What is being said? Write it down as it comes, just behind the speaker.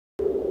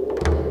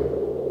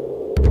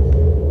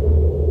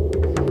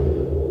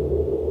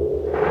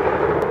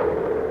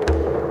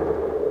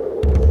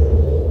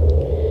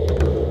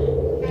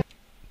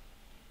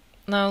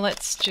Now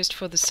let's just,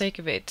 for the sake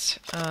of it,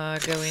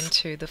 go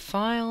into the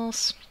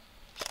files.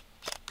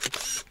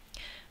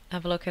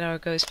 Have a look at our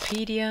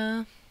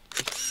Ghostpedia.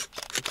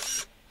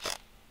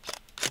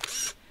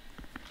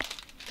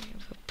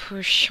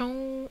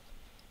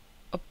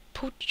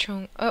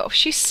 Oh,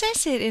 she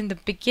says it in the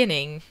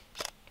beginning.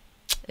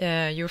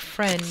 Your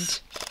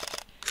friend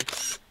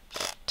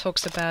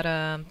talks about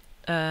a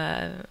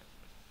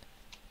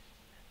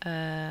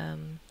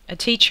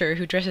teacher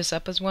who dresses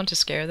up as one to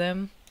scare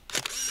them.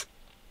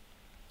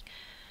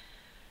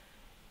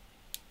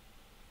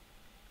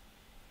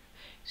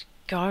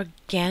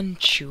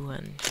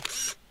 Gargantuan.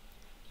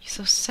 You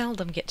so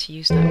seldom get to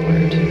use that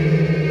word,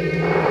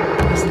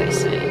 as they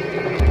say.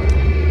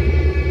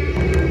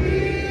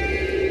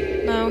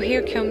 Now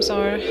here comes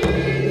our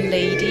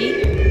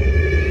lady.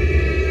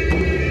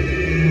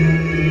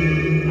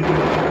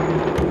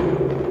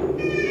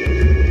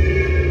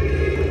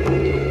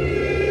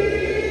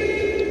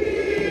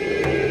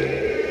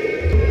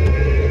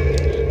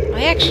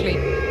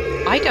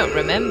 I don't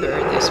remember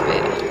this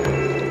bit.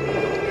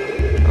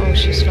 Oh,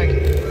 she's like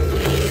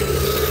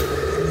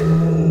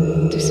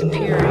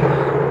disappearing.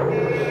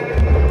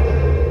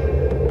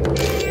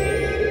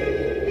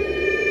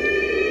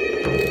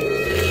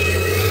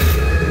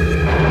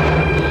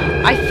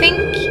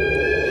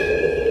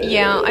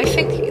 I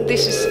think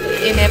this is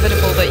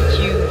inevitable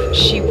that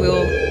she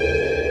will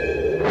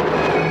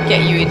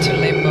get you into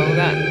limbo.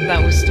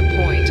 That was the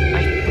point,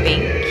 I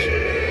think,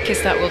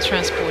 because that will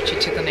transport you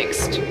to the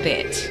next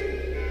bit.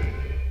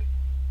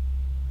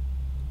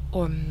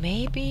 Or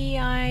maybe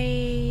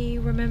I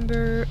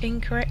remember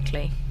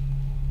incorrectly.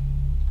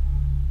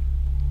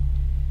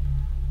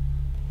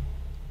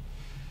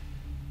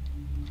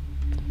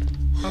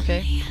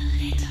 Okay.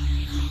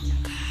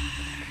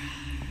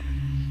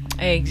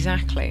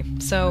 Exactly.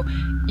 So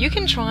you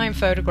can try and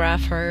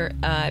photograph her,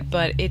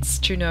 but it's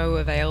to no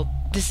avail.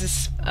 This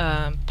is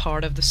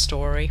part of the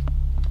story.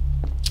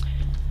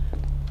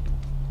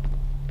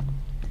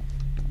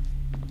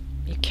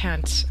 You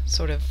can't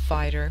sort of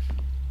fight her.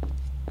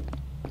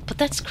 But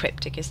that's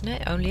cryptic, isn't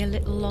it? Only a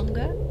little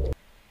longer?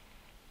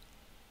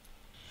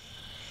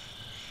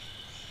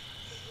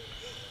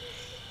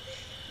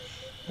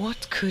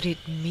 What could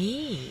it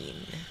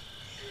mean?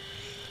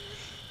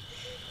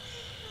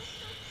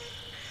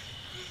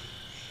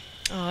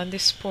 Oh, and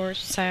this poor,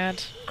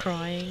 sad,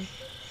 crying.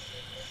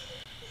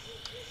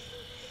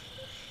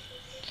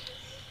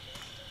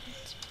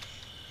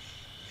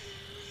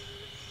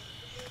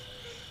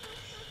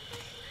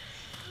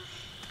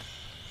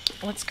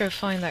 Let's go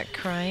find that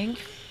crying.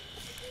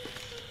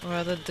 Or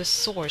rather, the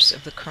source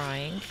of the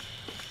crying.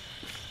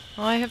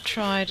 I have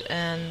tried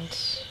and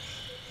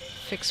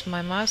fixed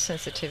my mouse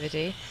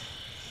sensitivity,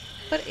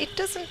 but it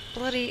doesn't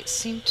bloody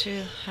seem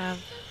to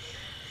have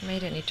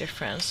made any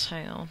difference.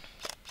 Hang on.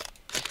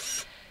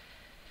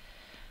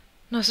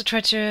 And also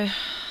try to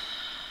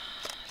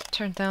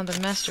turn down the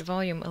master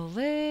volume a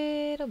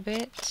little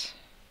bit.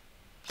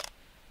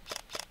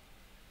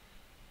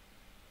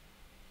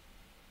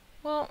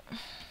 Well,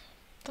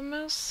 the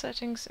mouse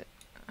settings...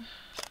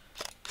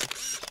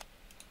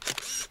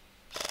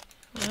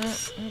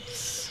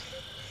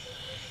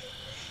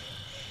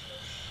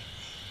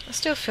 I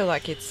still feel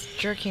like it's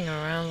jerking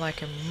around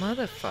like a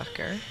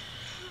motherfucker.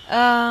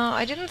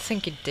 I didn't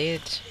think it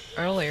did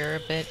earlier a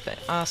bit, but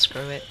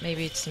screw it.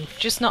 Maybe it's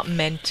just not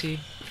meant to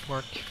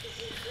work.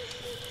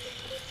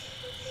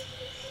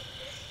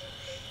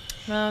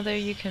 Now there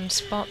you can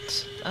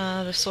spot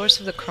the source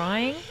of the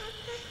crying.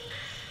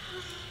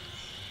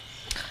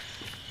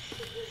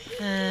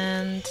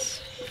 And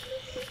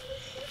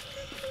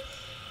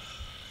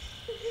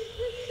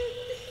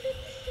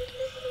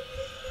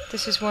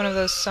this is one of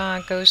those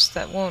ghosts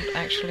that won't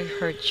actually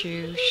hurt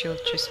you. She'll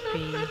just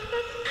be...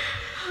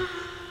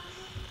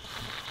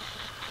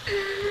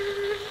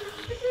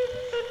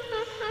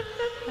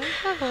 I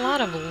have a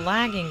lot of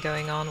lagging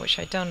going on, which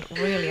I don't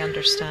really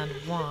understand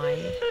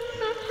why.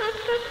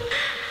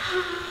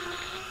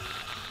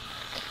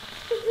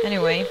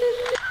 Anyway.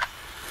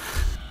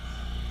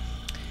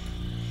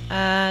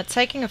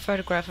 Taking a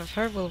photograph of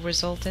her will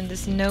result in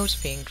this note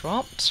being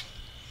dropped.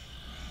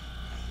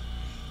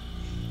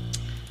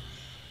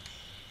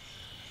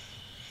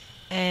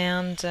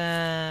 And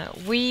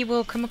we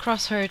will come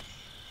across her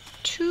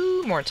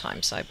 2 more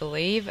times, I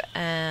believe,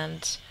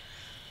 and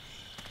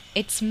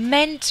it's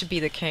meant to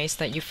be the case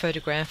that you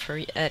photograph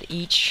her at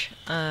each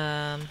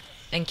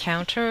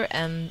encounter,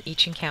 and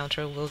each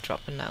encounter will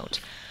drop a note.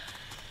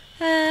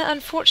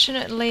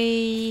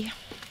 Unfortunately,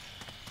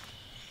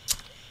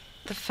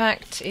 the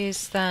fact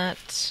is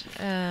that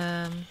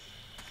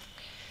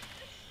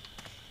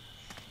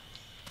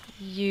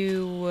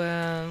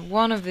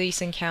one of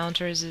these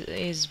encounters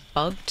is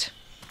bugged,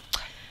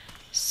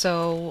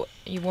 so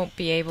you won't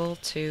be able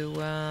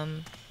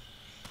to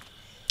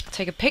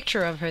take a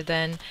picture of her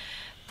then,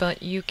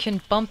 but you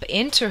can bump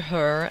into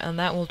her and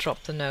that will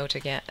drop the note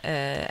again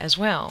as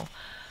well.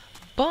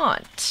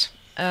 But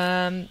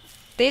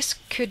this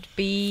could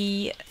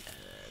be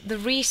the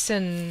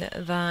reason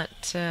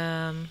that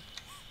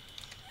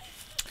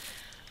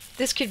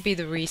this could be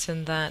the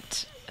reason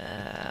that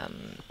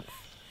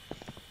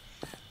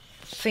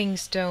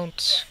things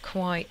don't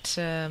quite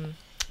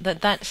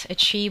that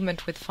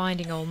achievement with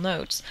finding all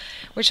notes,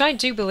 which I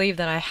do believe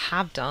that I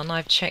have done.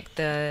 I've checked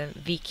the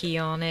wiki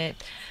on it,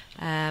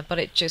 but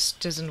it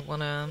just doesn't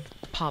want to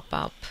pop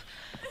up.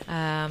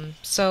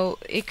 So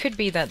it could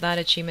be that that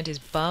achievement is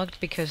bugged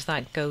because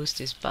that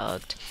ghost is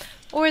bugged,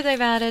 or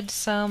they've added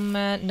some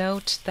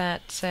note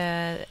that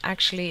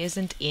actually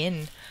isn't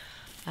in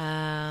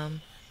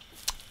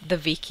the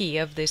wiki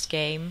of this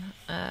game,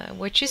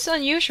 which is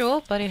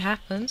unusual, but it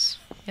happens,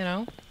 you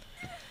know.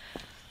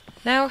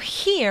 Now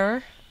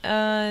here,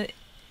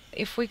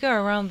 if we go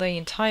around the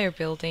entire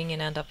building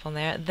and end up on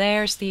there,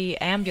 there's the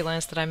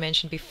ambulance that I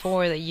mentioned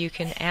before, that you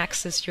can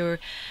access your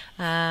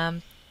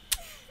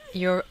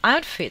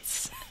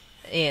outfits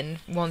in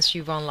once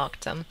you've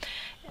unlocked them.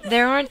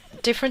 There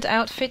aren't different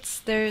outfits,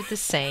 they're the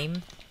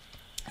same.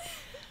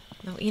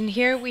 Now in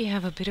here we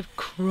have a bit of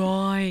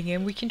crying,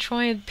 and we can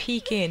try and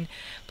peek in,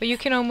 but you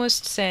can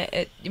almost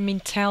say,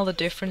 tell the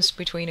difference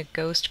between a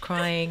ghost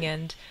crying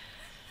and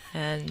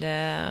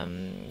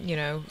you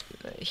know,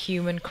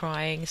 human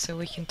crying, so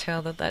we can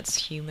tell that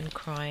that's human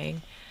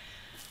crying.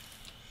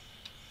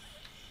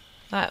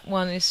 That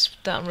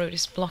route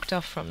is blocked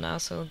off from now,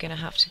 so we're gonna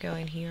have to go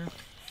in here.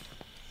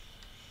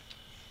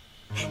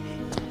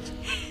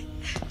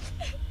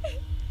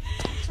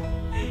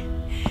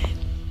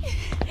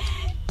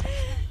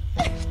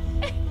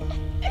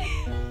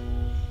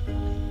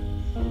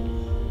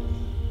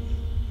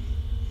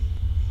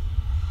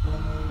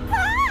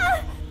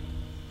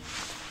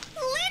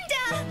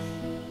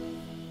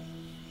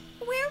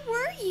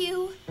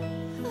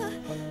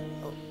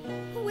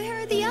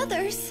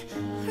 Others?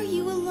 Are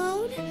you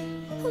alone?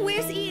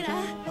 Where's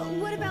Ira?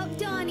 What about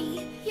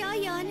Donnie,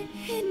 Yayan,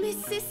 and Miss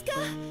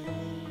Siska?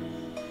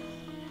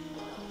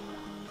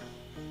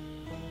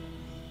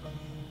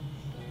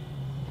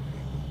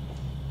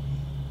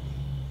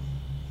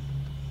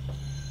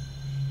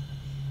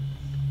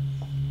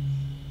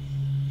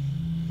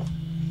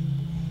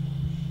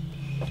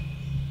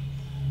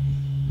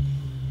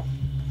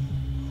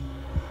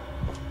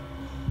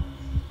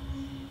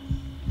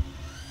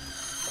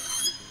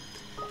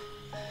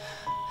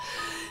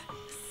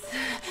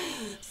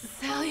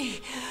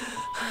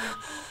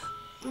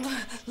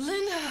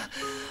 Linda!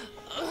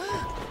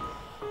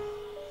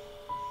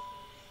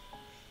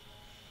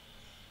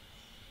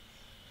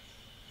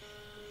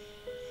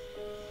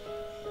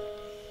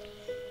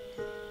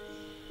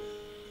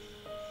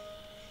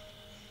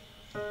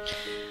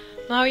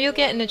 Now you'll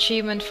get an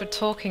achievement for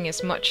talking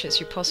as much as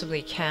you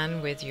possibly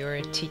can with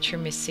your teacher,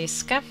 Miss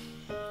Siska.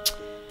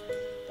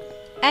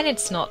 And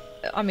it's not...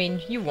 I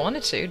mean, you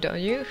wanted to, don't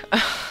you?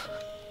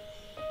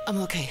 I'm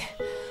okay.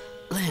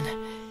 Lynn,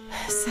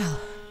 Sal.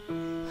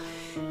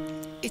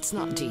 It's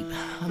not deep.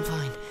 I'm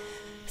fine.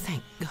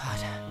 Thank God.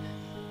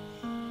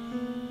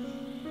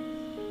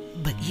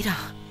 But Ira...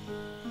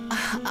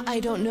 I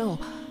don't know.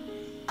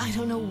 I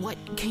don't know what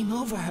came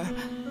over her.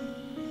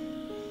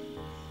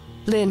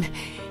 Lynn,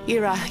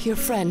 Ira, your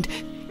friend,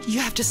 you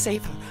have to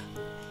save her.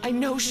 I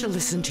know she'll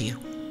listen to you.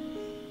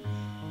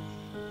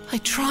 I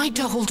tried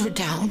to hold her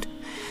down,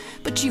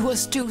 but she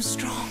was too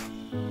strong.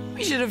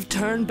 We should have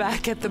turned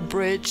back at the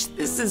bridge.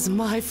 This is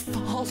my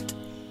fault.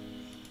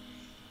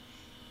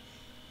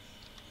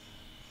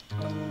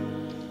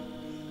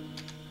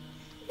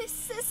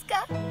 Miss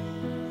Siska,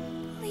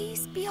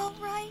 please be all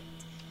right.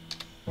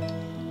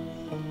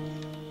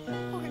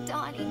 Poor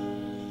Donnie.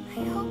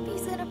 I hope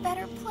he's in a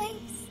better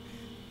place.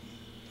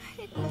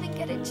 I didn't even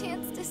get a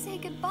chance to say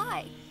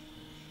goodbye.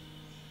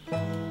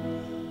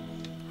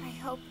 I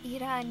hope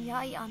Ira and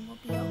Yayan will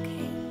be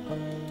okay.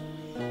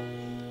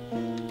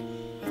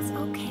 It's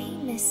okay,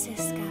 Miss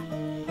Siska.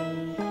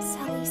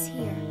 Sally's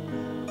here.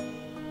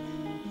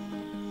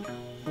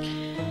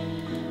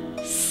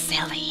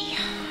 Silly.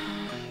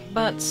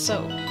 But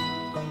so...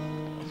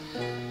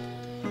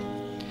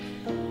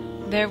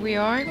 there we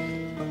are.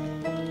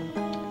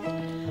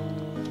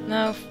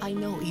 Now... I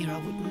know Ira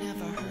would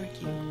never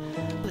hurt you,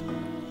 but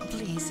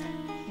please,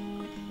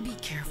 be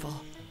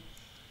careful.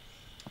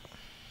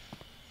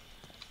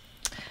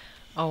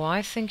 Oh,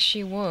 I think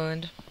she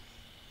would.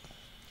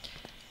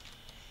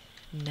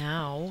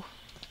 Now.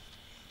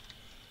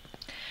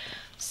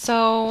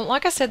 So,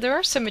 like I said, there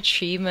are some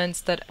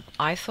achievements that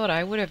I thought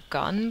I would have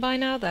gotten by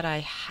now that I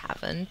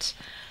haven't.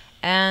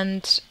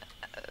 And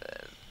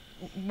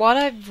what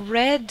I've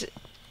read,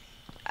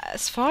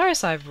 as far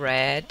as I've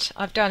read,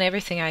 I've done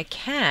everything I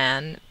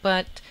can,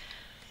 but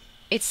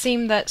it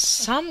seemed that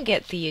some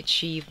get the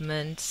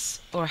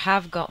achievements, or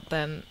have got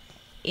them,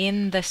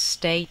 in the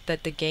state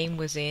that the game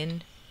was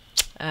in.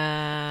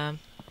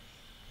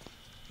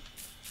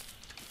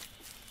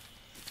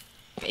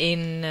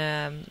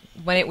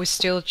 When it was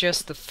still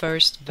just the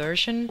first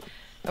version,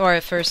 or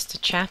a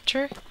first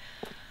chapter.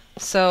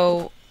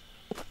 So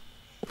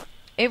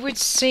it would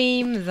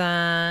seem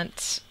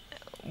that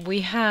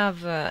we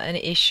have an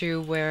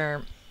issue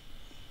where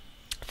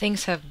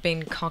things have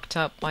been cocked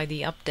up by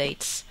the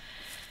updates,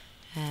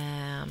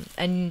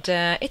 And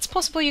it's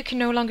possible you can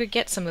no longer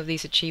get some of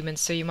these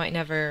achievements, so you might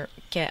never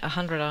get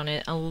 100 on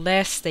it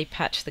unless they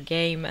patch the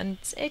game, and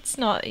it's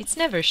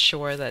never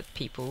sure that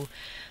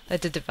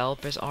the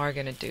developers are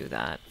gonna do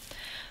that.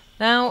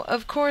 Now,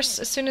 of course,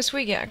 as soon as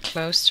we get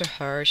close to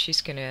her,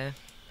 she's gonna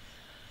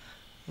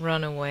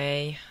run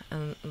away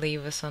and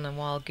leave us on a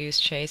wild goose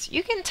chase.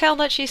 You can tell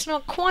that she's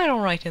not quite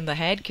alright in the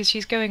head, because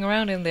she's going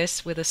around in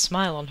this with a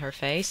smile on her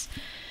face.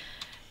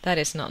 That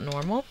is not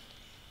normal.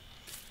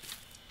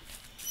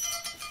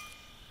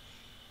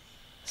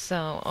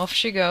 So off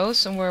she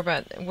goes, and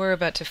we're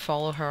about to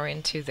follow her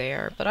into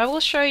there. But I will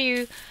show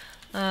you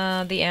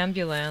the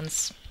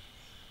ambulance.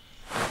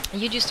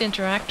 You just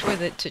interact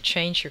with it to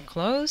change your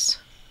clothes,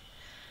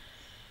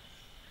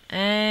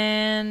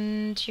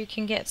 and you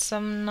can get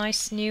some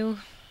nice new.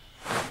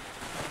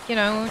 You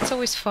know, it's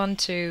always fun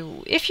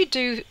to, if you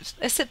do,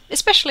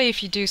 especially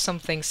if you do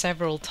something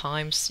several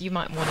times, you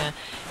might want to,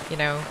 you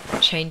know,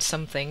 change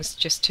some things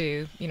just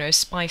to, you know,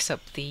 spice up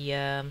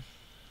the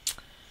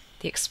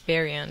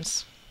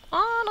experience.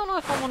 I don't know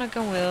if I want to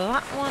go with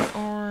that one,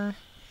 or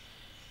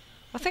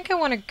I think I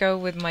want to go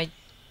with my,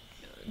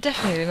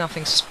 definitely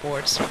nothing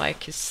sports,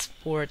 like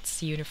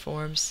sports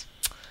uniforms.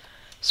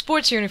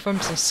 Sports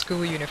uniforms and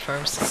school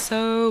uniforms,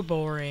 so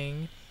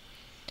boring.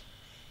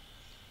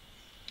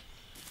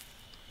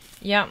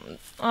 Yeah,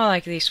 I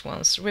like these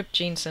ones, ripped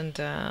jeans and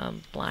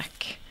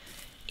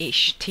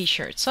black-ish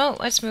t-shirt. So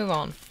let's move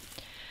on.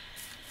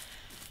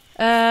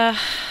 I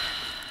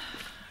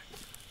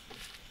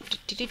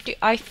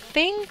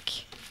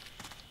think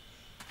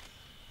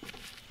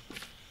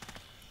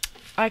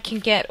I can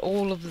get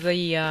all of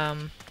the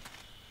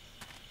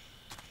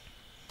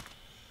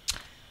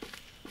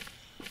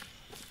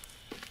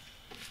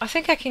I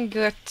think I can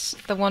get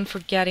the one for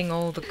getting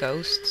all the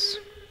ghosts.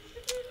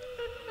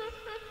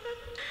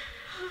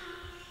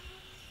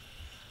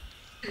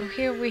 Well,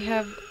 here we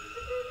have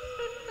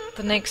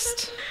the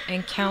next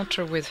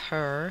encounter with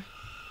her.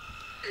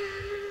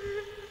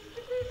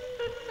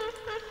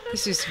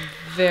 This is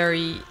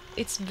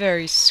it's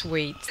very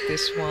sweet,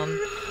 this one.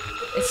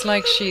 It's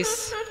like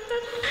she's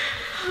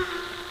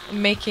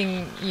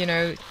making, you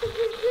know,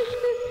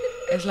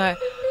 it's like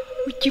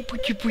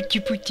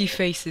putty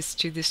faces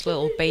to this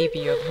little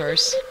baby of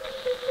hers,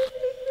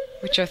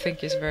 which I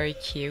think is very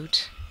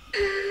cute.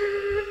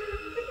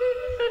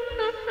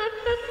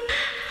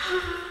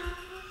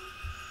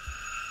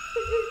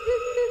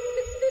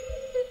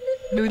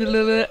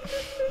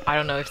 I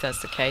don't know if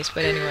that's the case,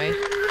 but anyway.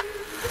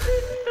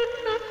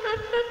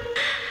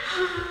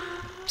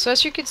 So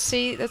as you can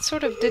see, that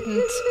sort of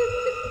didn't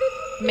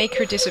make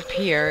her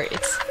disappear.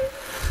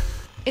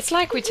 It's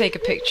like we take a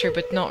picture,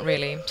 but not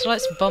really. So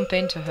let's bump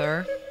into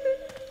her.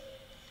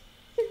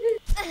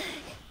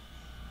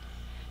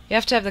 You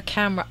have to have the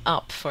camera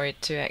up for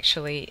it to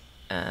actually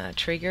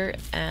trigger,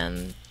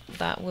 and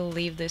that will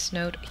leave this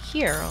note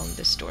here on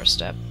this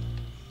doorstep.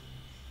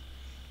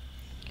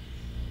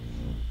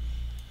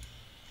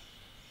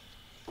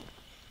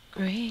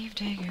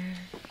 Gravedigger,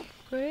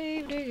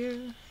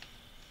 gravedigger.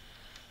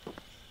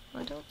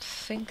 I don't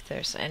think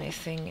there's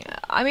anything.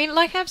 I mean,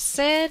 like I've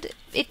said,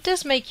 it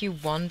does make you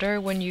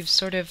wonder when you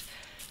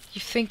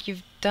think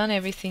you've done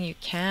everything you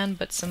can,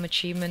 but some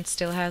achievement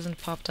still hasn't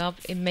popped up.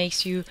 It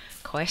makes you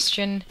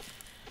question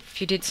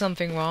if you did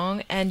something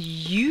wrong, and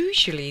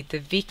usually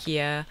the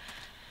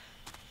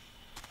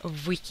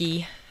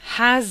wiki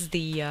has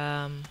the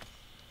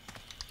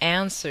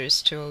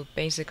answers to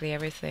basically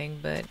everything,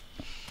 but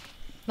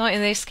not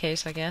in this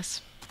case, I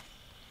guess.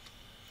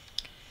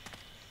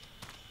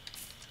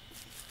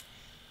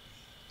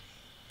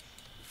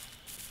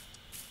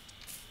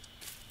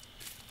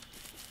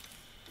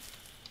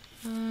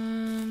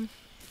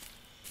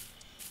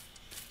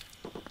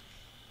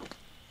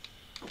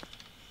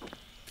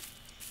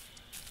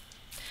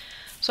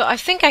 So I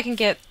think I can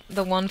get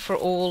the one for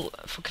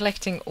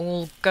collecting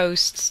all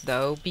ghosts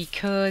though,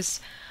 because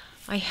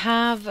I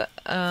have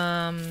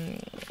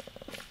on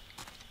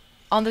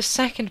the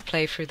second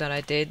playthrough that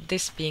I did,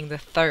 this being the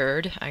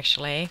third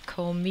actually,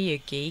 call me a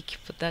geek,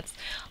 but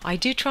I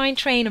do try and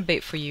train a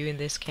bit for you in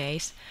this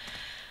case.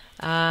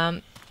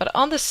 But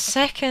on the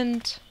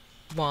second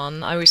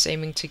one, I was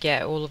aiming to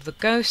get all of the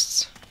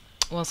ghosts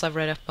once I've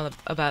read up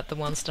about the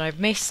ones that I've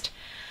missed,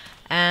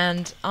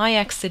 and I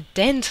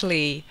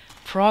accidentally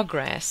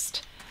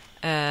progressed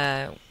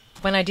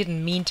when I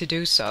didn't mean to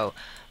do so.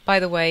 By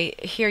the way,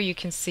 here you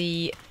can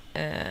see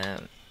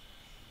her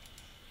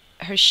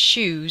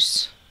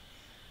shoes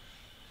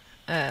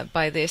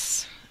by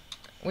this,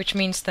 which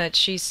means that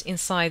she's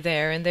inside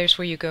there, and there's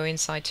where you go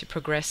inside to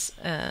progress.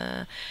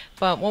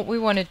 But what we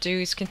want to do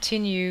is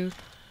continue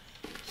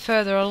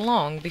further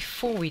along.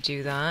 Before we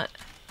do that,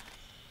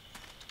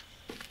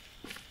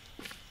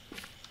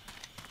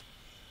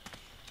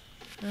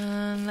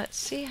 let's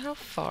see how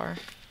far.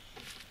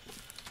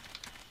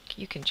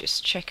 You can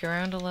just check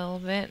around a little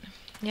bit.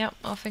 Yep,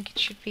 I think it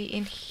should be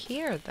in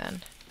here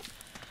then.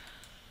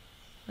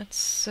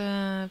 Let's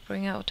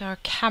bring out our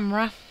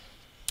camera.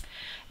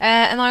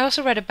 And I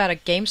also read about a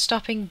game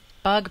stopping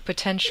bug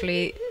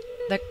potentially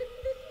that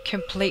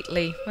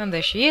completely, and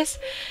there she is,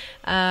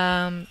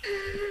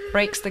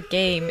 breaks the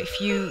game.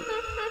 If you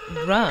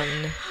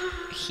run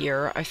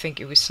here, I think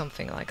it was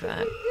something like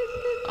that.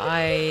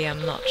 I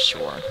am not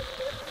sure.